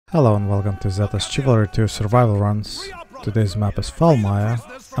Hello and welcome to Zeta's Chivalry 2 survival runs. Today's map is Falmire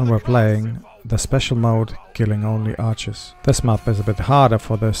and we're playing the special mode Killing Only Archers. This map is a bit harder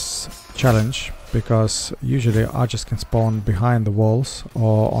for this challenge because usually archers can spawn behind the walls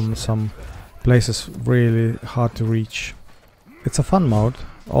or on some places really hard to reach. It's a fun mode,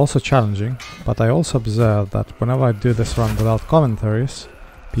 also challenging, but I also observe that whenever I do this run without commentaries,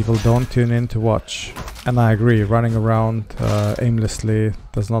 people don't tune in to watch. And I agree, running around aimlessly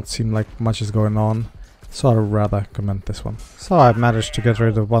does not seem like much is going on, so I'd rather comment this one. So I've managed to get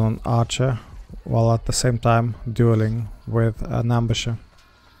rid of one archer, while at the same time dueling with an ambusher.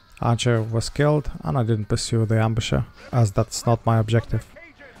 Archer was killed and I didn't pursue the ambusher, as that's not my objective.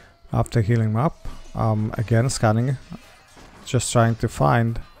 After healing him up, again scanning, just trying to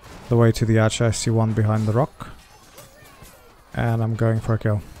find the way to the archer. I see one behind the rock. And I'm going for a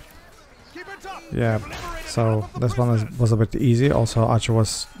kill. Yeah, so this one was a bit easy. Also, archer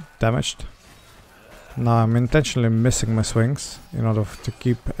was damaged. Now I'm intentionally missing my swings in order to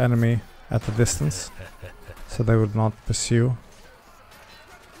keep enemy at a distance, so they would not pursue.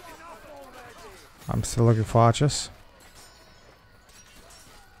 I'm still looking for archers.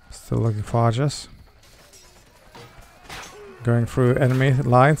 Still looking for archers. Going through enemy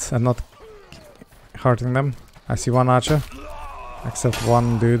lines and not hurting them. I see one archer. Except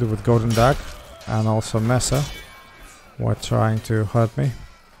one dude with golden dag and also Messer were trying to hurt me.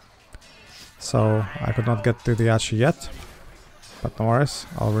 So I could not get to the archer yet. But no worries,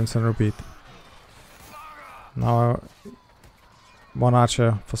 I'll rinse and repeat. Now one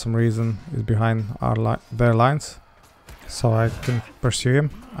archer for some reason is behind their lines. So I can pursue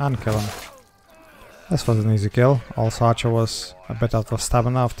him and kill him. This was an easy kill. Also archer was a bit out of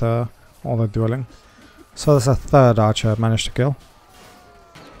stamina after all the dueling. So there's a third archer I managed to kill.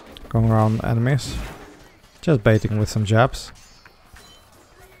 Going around enemies, just baiting with some jabs.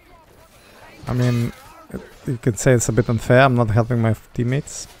 I mean, you could say it's a bit unfair, I'm not helping my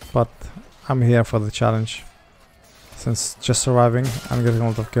teammates, but I'm here for the challenge. Since just surviving and getting a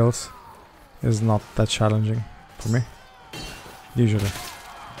lot of kills is not that challenging for me. Usually.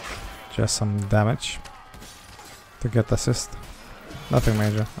 Just some damage to get assist. Nothing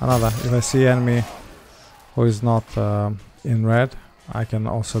major. Another, if I see enemy who is not in red, I can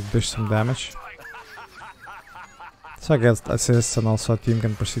also dish some damage. So I get assists and also a team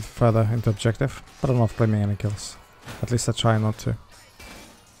can proceed further into objective, but I'm not claiming any kills. At least I try not to.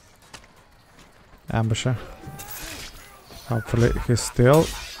 Ambusher. Hopefully he's still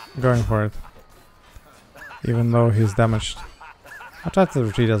going for it, even though he's damaged. I try to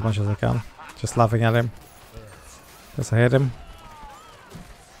retreat as much as I can, just laughing at him. Because I hit him.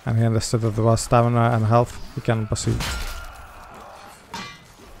 And he understood that there was stamina and health, he can proceed.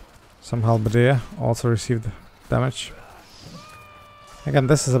 Some halberdier also received damage. Again,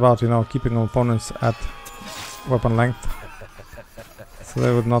 this is about, keeping opponents at weapon length, so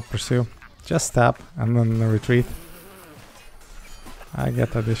they would not pursue. Just stab and then retreat. I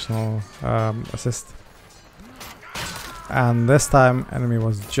get additional assist. And this time enemy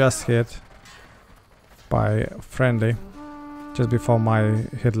was just hit by friendly just before my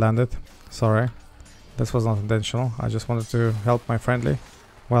hit landed. Sorry, this was not intentional. I just wanted to help my friendly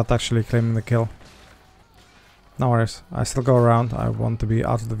without actually claiming the kill. No worries, I still go around. I want to be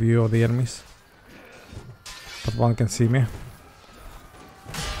out of the view of the enemies, but one can see me.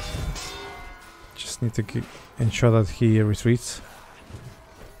 Just need to ensure that he retreats.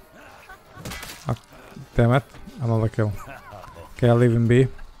 Oh, damn it, another kill. Okay, I'll leave him be.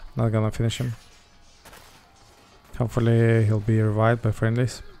 Not gonna finish him. Hopefully he'll be revived by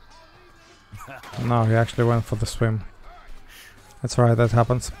friendlies. No, he actually went for the swim. That's alright, that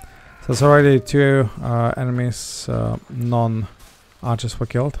happens. So it's already two enemies, non-archers were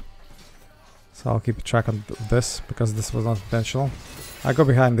killed. So I'll keep track of this, because this was not intentional. I go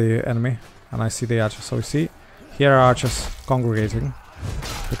behind the enemy, and I see the archers. So we see, here are archers congregating,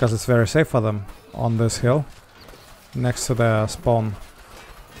 because it's very safe for them on this hill, next to their spawn.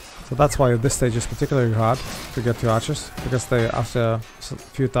 So that's why this stage is particularly hard to get to archers, because they, after a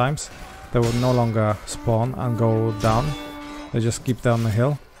few times, they will no longer spawn and go down. They just keep down the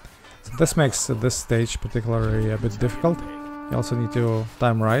hill. So this makes this stage particularly a bit difficult. You also need to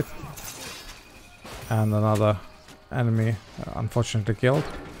time right. And another enemy unfortunately killed.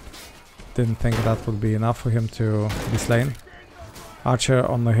 Didn't think that would be enough for him to be slain. Archer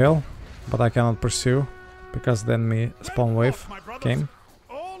on the hill, but I cannot pursue because the enemy spawn wave came.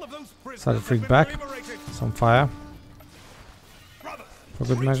 So I retreat back. Some fire. For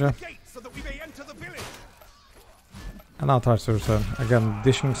good measure. And now tries to return. Again,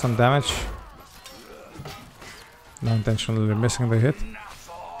 dishing some damage. Not intentionally missing the hit.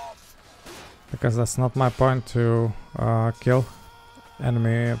 because that's not my point to kill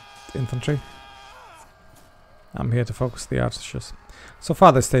enemy infantry. I'm here to focus the archers. So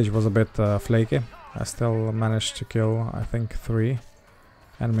far this stage was a bit flaky. I still managed to kill, I think, 3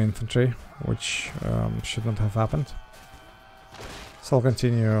 enemy infantry, which shouldn't have happened. So I'll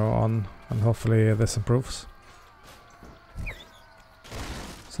continue on and hopefully this improves.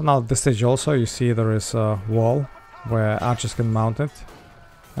 So now at this stage also you see there is a wall where archers can mount it,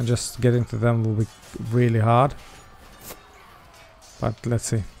 and just getting to them will be really hard. But let's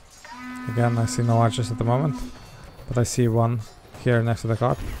see. Again, I see no archers at the moment, but I see one here next to the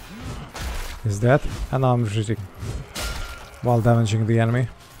cart. He's dead, and now I'm retreating while damaging the enemy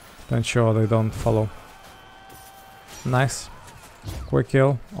to ensure they don't follow. Nice. Quick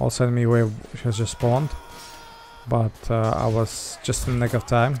kill. Also enemy wave has just spawned, but I was just in the nick of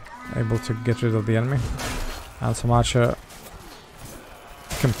time able to get rid of the enemy. And some archer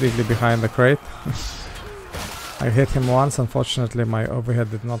completely behind the crate. I hit him once, unfortunately my overhead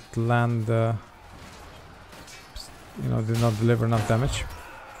did not land, did not deliver enough damage.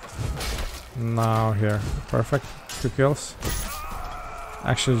 Now here, perfect, 2 kills.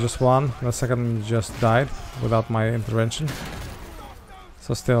 Actually just one, the second just died without my intervention.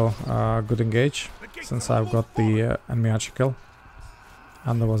 So still good engage, since I've got the enemy archer kill.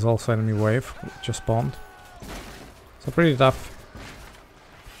 And there was also enemy wave, just spawned. So pretty tough.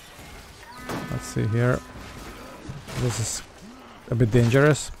 Let's see here. This is a bit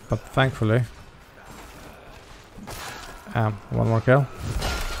dangerous, but thankfully... one more kill.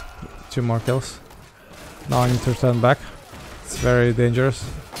 2 more kills. Now I need to return back. It's very dangerous.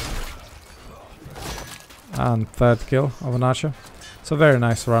 And 3rd kill of an archer. So very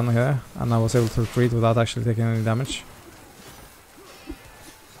nice run here, and I was able to retreat without actually taking any damage.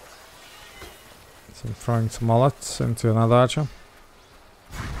 So I'm throwing some mullets into another archer.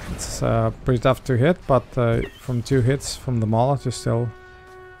 It's pretty tough to hit, but from 2 hits from the mullet you still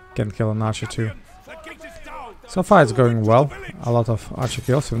can kill an archer too. So far it's going well, a lot of archer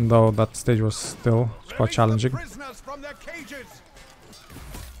kills, even though that stage was still quite challenging.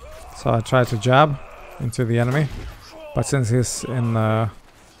 So I try to jab into the enemy, but since he's in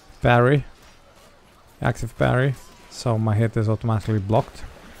parry, active parry, so my hit is automatically blocked,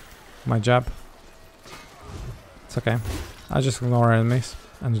 my jab. It's okay, I just ignore enemies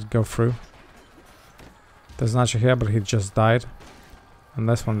and just go through. There's an archer here, but he just died, and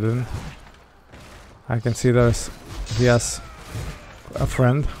this one didn't. I can see he has a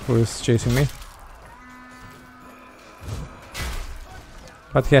friend who is chasing me.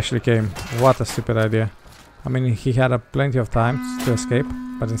 But he actually came. What a stupid idea. I mean, he had plenty of time to escape,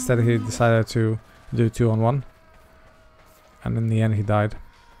 but instead he decided to do 2-on-1. And in the end he died.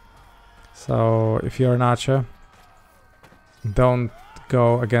 So if you're an archer, don't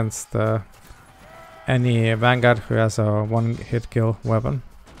go against any vanguard who has a 1-hit kill weapon,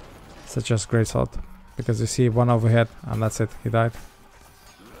 such as greatsword. Because you see one overhead and that's it, he died.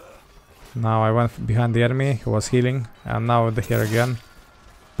 Now I went behind the enemy who was healing, and now they're here again.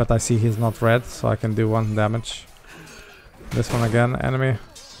 But I see he's not red, so I can do 1 damage. This one again, enemy.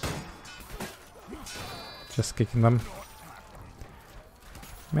 Just kicking them.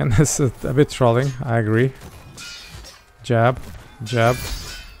 Man, this is a bit trolling, I agree. Jab, jab,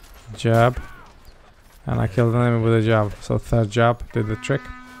 jab. And I killed the enemy with a jab, so 3rd jab did the trick.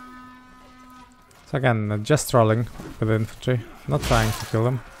 So again, just trolling with the infantry, not trying to kill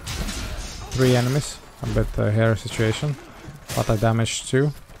them. 3 enemies, a bit hairy situation, but I damaged 2,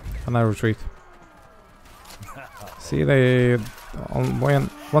 and I retreat. See,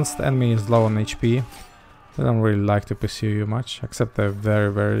 once the enemy is low on HP, they don't really like to pursue you much, except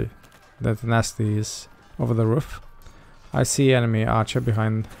they're the tenacity is over the roof. I see enemy archer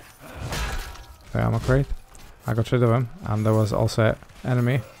behind the ammo crate. I got rid of him, and there was also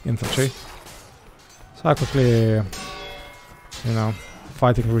enemy infantry. So I quickly,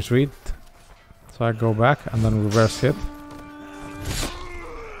 fighting retreat. So I go back and then reverse hit.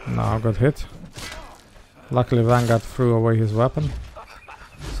 Now I got hit. Luckily Vanguard threw away his weapon.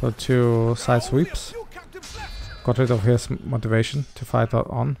 So 2 side sweeps. Got rid of his motivation to fight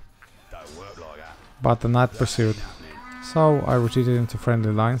on. But the knight pursued. So I retreated into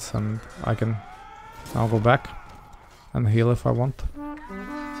friendly lines, and I can now go back and heal if I want.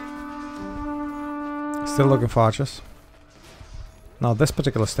 Still looking for archers. Now this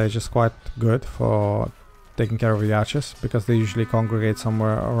particular stage is quite good for taking care of the archers, because they usually congregate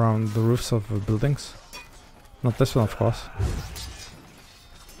somewhere around the roofs of the buildings. Not this one, of course.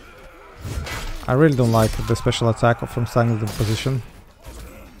 I really don't like the special attack from standing in position.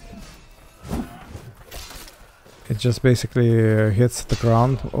 It just basically hits the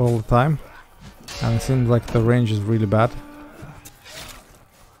ground all the time, And it seems like the range is really bad.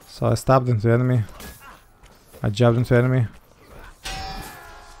 So I stabbed into the enemy. I jabbed into the enemy.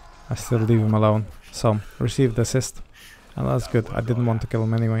 I still leave him alone. So, received the assist. And that's good. I didn't want to kill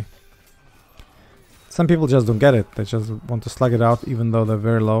him anyway. Some people just don't get it. They just want to slug it out even though they're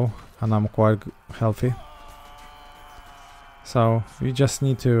very low. And I'm quite healthy. So, you just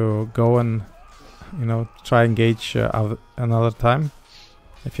need to go and, you know, try and engage another time.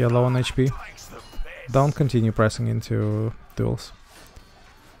 If you're low on HP. Don't continue pressing into duels.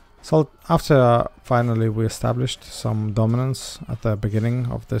 So after finally we established some dominance at the beginning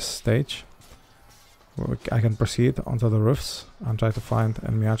of this stage, I can proceed onto the roofs and try to find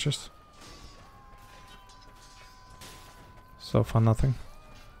enemy archers. So far nothing.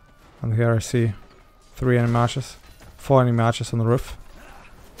 And here I see 3 enemy archers, 4 enemy archers on the roof.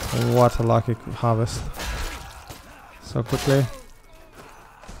 What a lucky harvest. So quickly.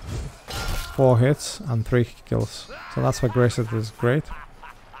 4 hits and 3 kills. So that's why Graced is great.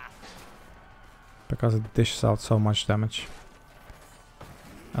 Because it dishes out so much damage.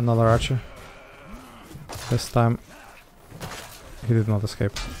 Another archer. This time he did not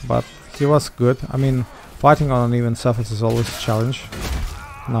escape. But he was good. I mean, fighting on uneven surface is always a challenge.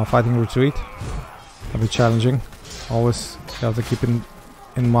 Now fighting retreat can be challenging. Always you have to keep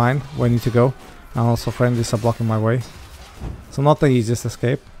in mind where you need to go. And also friendlies are blocking my way. So not the easiest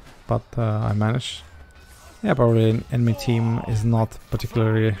escape. But I managed. Yeah, probably enemy team is not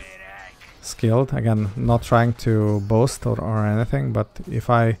particularly skilled. Again, not trying to boast or anything, but if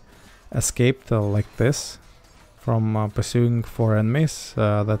I escaped like this from pursuing 4 enemies,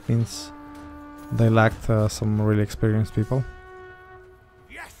 that means they lacked some really experienced people.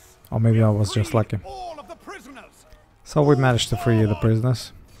 Or maybe I was just lucky. So we managed to free the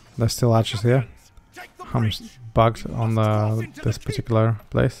prisoners. There's still archers here. I'm bugged on this particular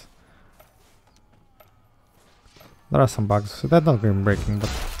place. There are some bugs, so they're not game breaking, but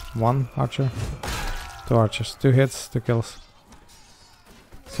 1 archer, 2 archers, 2 hits, 2 kills.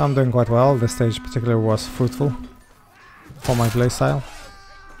 So I'm doing quite well. This stage particularly was fruitful for my playstyle.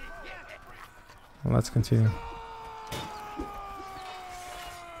 Let's continue.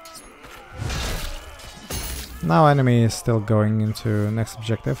 Now enemy is still going into next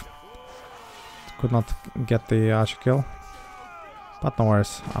objective. Could not get the archer kill, but no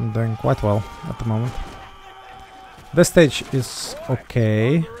worries. I'm doing quite well at the moment. This stage is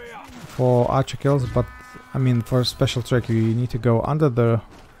okay for archer kills, but I mean for a special trick you need to go under the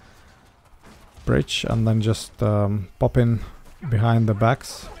bridge and then just pop in behind the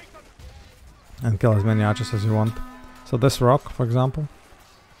backs and kill as many archers as you want. So this rock, for example,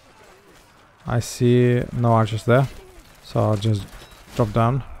 I see no archers there, so I'll just drop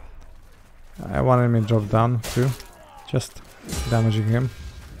down. I want enemy drop down too, just damaging him,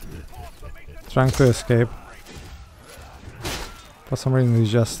 trying to escape. For some reason he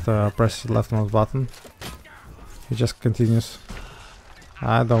just presses the left mouse button. He just continues.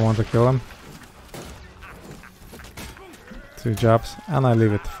 I don't want to kill him. 2 jabs and I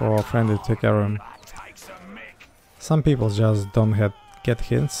leave it for a friendly to take care of him. Some people just don't get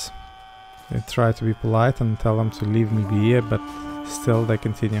hints. They try to be polite and tell them to leave me be, but still they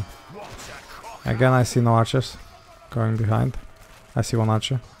continue. Again I see no archers going behind. I see 1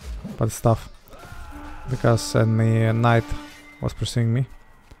 archer, but it's tough. Because enemy knight was pursuing me.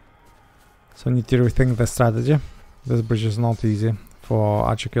 So I need to rethink the strategy. This bridge is not easy for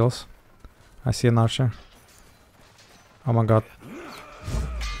archer kills. I see an archer. Oh my god.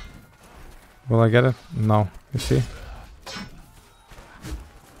 Will I get it? No. You see?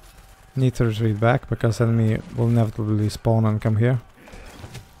 Need to retreat back because enemy will inevitably spawn and come here.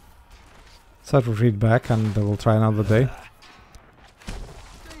 So I retreat back and they will try another day.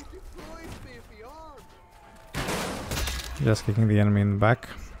 Just kicking the enemy in the back.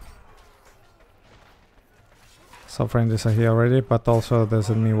 So friendlies are here already, but also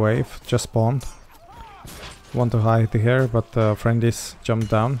there's enemy wave just spawned. Want to hide here, but friendlies jumped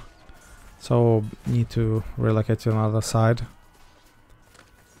down. So need to relocate to another side.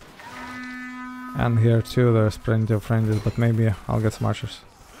 And here too there's plenty of friendlies, but maybe I'll get some archers.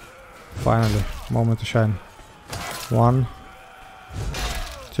 Finally, moment to shine. 1,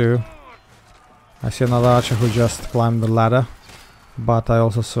 2. I see another archer who just climbed the ladder, but I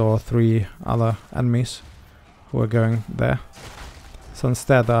also saw 3 other enemies who were going there. So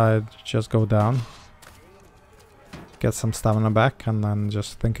instead I just go down, get some stamina back and then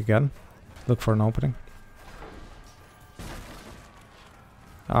just think again, look for an opening.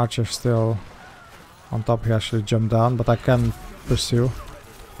 Archer still on top, he actually jumped down, but I can pursue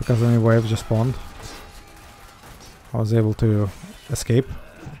because enemy wave just spawned. I was able to escape.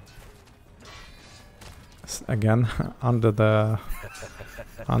 again under the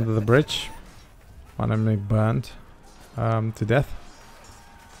bridge. One enemy burned to death.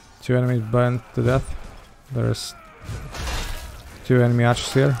 2 enemies burned to death. There's 2 enemy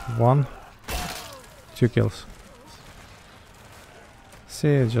archers here. 1, 2 kills.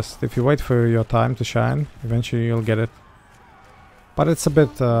 See, just if you wait for your time to shine, eventually you'll get it. But it's a bit,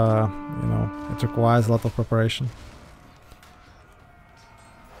 you know, it requires a lot of preparation.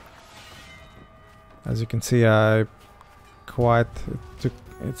 As you can see,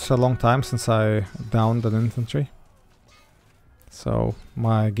 it's a long time since I downed an infantry. So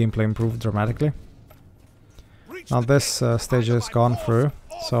my gameplay improved dramatically. Now this stage is gone through,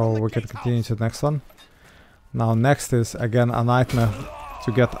 so we can continue to the next one. Now next is again a nightmare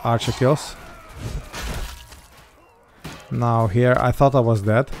to get archer kills. Now here I thought I was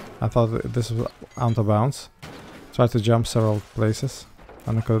dead. I thought this was out of bounds. Tried to jump several places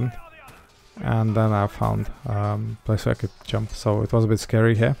and I couldn't. And then I found a place where I could jump, so it was a bit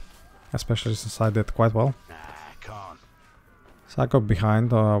scary here, especially since I did quite well. So I got behind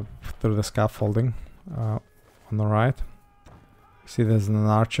through the scaffolding on the right. See, there's an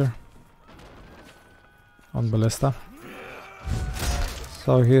archer on ballista.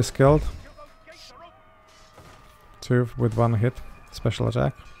 So he is killed. 2 with 1 hit, special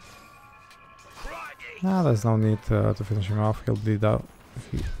attack. Nah, there's no need to finish him off. He'll bleed out.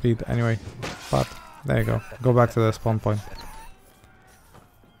 He'll bleed anyway. But there you go. Go back to the spawn point.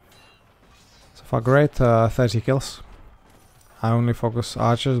 So far, great. 30 kills. I only focus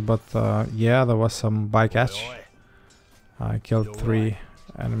archers, but yeah, there was some bycatch. I killed 3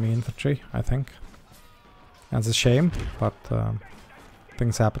 enemy infantry, I think. That's a shame, but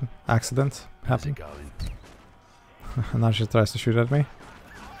things happen. Accidents happen. An archer tries to shoot at me,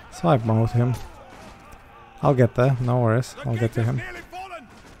 so I mowed him. I'll get there, no worries. I'll get to him.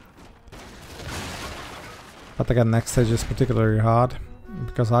 But again, next stage is particularly hard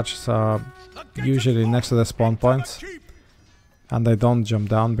because archers are usually next to the spawn points and they don't jump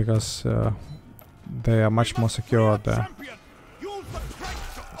down because they are much more secure there.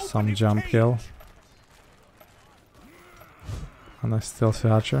 Some jump kill. And I still see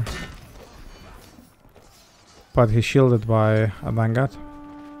archer. But he's shielded by a vanguard.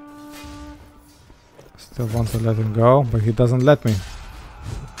 Still want to let him go, but he doesn't let me.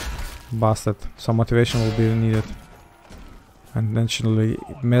 Bastard. Some motivation will be needed. And intentionally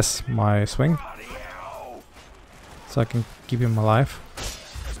miss my swing. So I can keep him alive.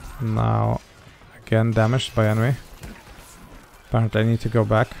 Now, again damaged by enemy. Apparently I need to go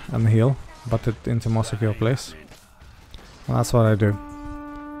back and heal, but into a more secure place. And that's what I do.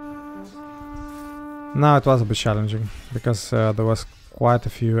 Now it was a bit challenging, because there was quite a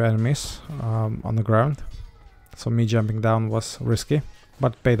few enemies on the ground. So me jumping down was risky,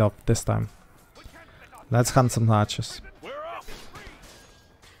 but paid off this time. Let's hunt some archers.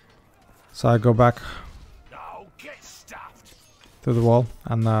 So I go back to the wall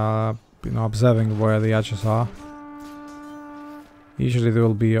and you know, observing where the archers are. Usually they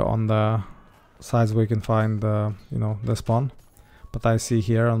will be on the sides where you can find you know, the spawn. But I see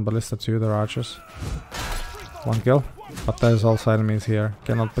here on Ballista 2 there are archers. 1 kill. But there's also enemies here.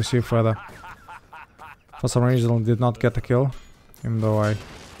 Cannot pursue further. For some reason I did not get a kill. Even though I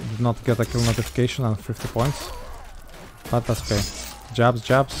did not get a kill notification and 50 points. But that's okay. Jabs,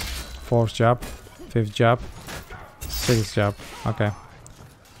 jabs. 4th jab. 5th jab. 6th jab. Okay.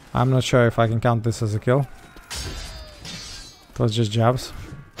 I'm not sure if I can count this as a kill. It was just jabs.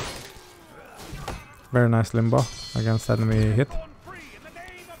 Very nice limbo against enemy hit.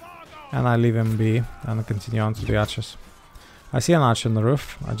 And I leave him be and continue on to the archers. I see an archer on the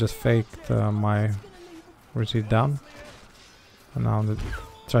roof. I just faked my retreat down. And now I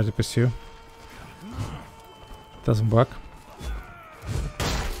try to pursue. Doesn't work.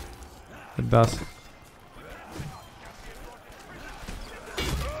 It does.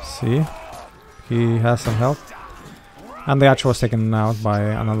 See? He has some health. And the archer was taken out by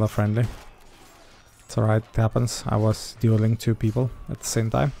another friendly. It's alright, it happens. I was dueling 2 people at the same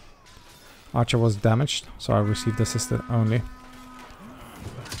time. Archer was damaged, so I received assist only.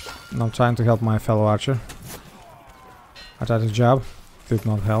 And I'm trying to help my fellow archer. I tried to jab, did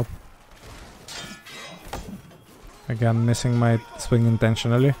not help. Again, missing my swing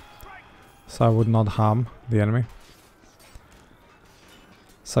intentionally, so I would not harm the enemy.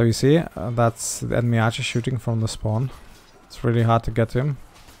 So you see, that's the enemy archer shooting from the spawn. It's really hard to get to him.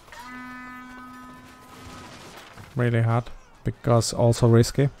 Really hard, because also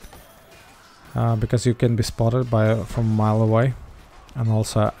risky. Because you can be spotted from a mile away, and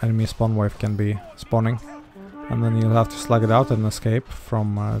also enemy spawn wave can be spawning, and then you'll have to slug it out and escape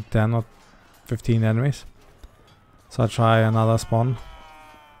from 10 or 15 enemies. So I try another spawn.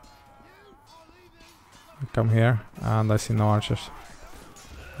 I come here and I see no archers.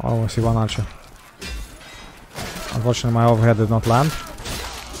 Oh, I see one archer. Unfortunately my overhead did not land.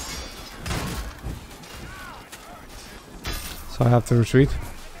 So I have to retreat.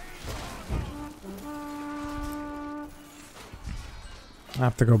 I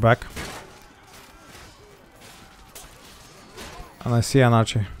have to go back. And I see an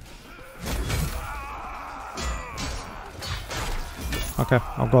archer. Okay,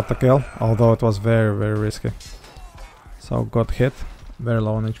 I got the kill, although it was very, very risky. So got hit, very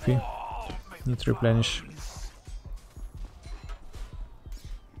low on HP. Need to replenish.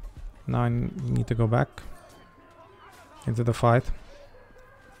 Now I need to go back into the fight.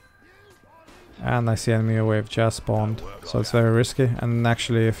 And I see enemy wave just spawned, so it's very risky. And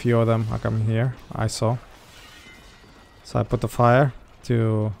actually a few of them are coming here, I saw. So I put the fire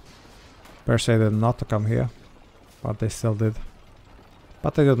to persuade them not to come here, but they still did.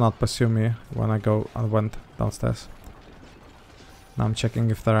 But they did not pursue me when I went downstairs. Now I'm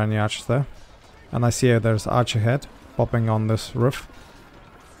checking if there are any archers there. And I see there's archer head popping on this roof.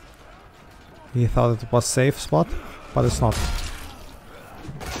 He thought it was safe spot, but it's not.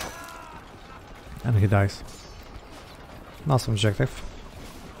 And he dies. Nice objective.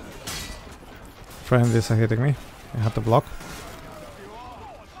 Friendlies are hitting me. I had to block.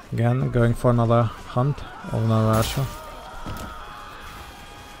 Again, going for another hunt of another archer.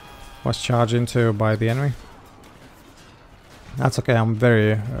 Was charged into by the enemy. That's okay, I'm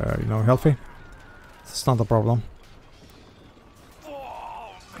very, healthy. It's not a problem.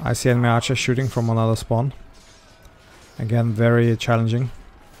 I see enemy archer shooting from another spawn. Again, very challenging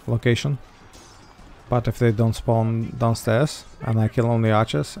location. But if they don't spawn downstairs and I kill only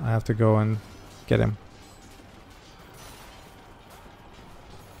archers, I have to go and get him.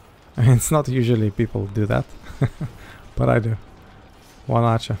 I mean, it's not usually people do that, but I do. One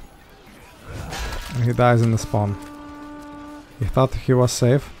archer. And he dies in the spawn. He thought he was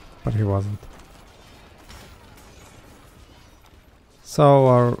safe, but he wasn't. So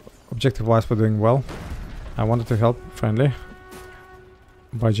our objective-wise we're doing well. I wanted to help friendly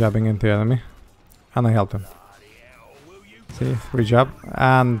by jabbing into the enemy, and I helped him. See, 3 jab,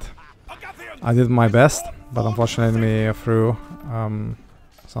 and I did my best, but unfortunately enemy threw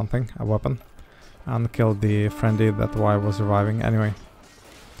a weapon, and killed the friendly that I was reviving anyway.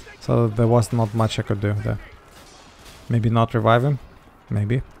 So there was not much I could do there. Maybe not revive him,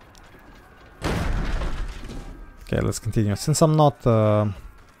 maybe. Okay, let's continue. Since I'm not the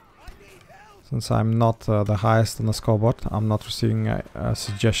highest on the scoreboard, I'm not receiving a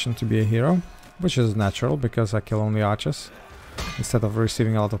suggestion to be a hero, which is natural because I kill only archers instead of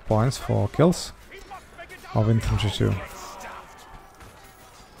receiving a lot of points for kills of infantry too.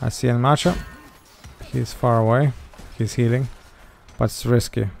 I see an archer. He's far away. He's healing, but it's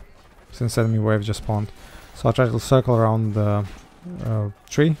risky since enemy wave just spawned. So I try to circle around the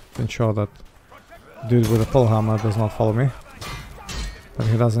tree to ensure that dude with the pole hammer does not follow me, but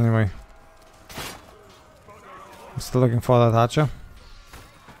he does anyway. I'm still looking for that archer.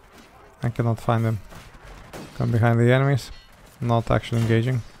 I cannot find him. Come behind the enemies, not actually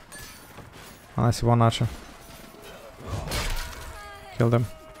engaging. And I see one archer. Killed him.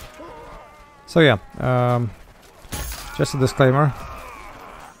 So yeah, just a disclaimer.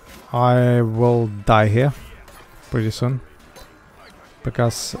 I will die here pretty soon,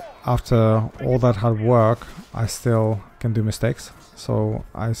 because after all that hard work I still can do mistakes. So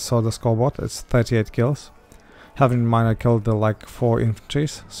I saw the scoreboard, it's 38 kills. Having in mind I killed like 4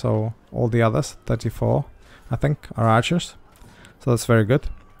 infantries, so all the others, 34 I think, are archers. So that's very good.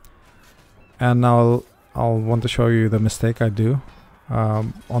 And now I'll want to show you the mistake I do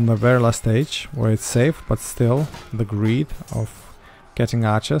on the very last stage, where it's safe, but still the greed of getting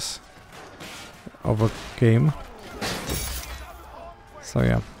archers overcame. So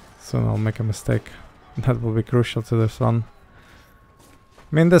yeah, soon I'll make a mistake that will be crucial to this one.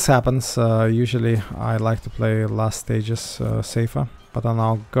 I mean, this happens, usually I like to play last stages safer, but then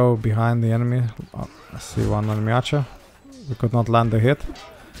I'll go behind the enemy. I see one enemy archer. We could not land the hit.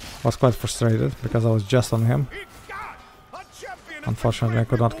 I was quite frustrated because I was just on him. Unfortunately I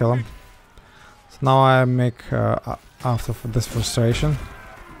could not kill him. So now I make, after this frustration,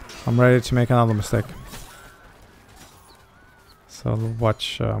 I'm ready to make another mistake. So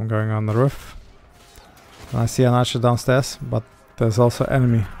watch, I'm going on the roof. And I see an archer downstairs, but there's also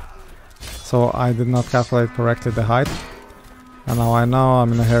enemy. So I did not calculate correctly the height. And now I know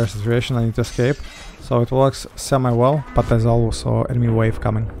I'm in a hairy situation, I need to escape. So it works semi-well, but there's also enemy wave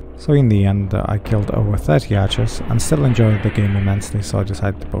coming. So in the end I killed over 30 archers and still enjoyed the game immensely, so I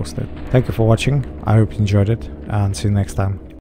decided to post it. Thank you for watching, I hope you enjoyed it, and see you next time.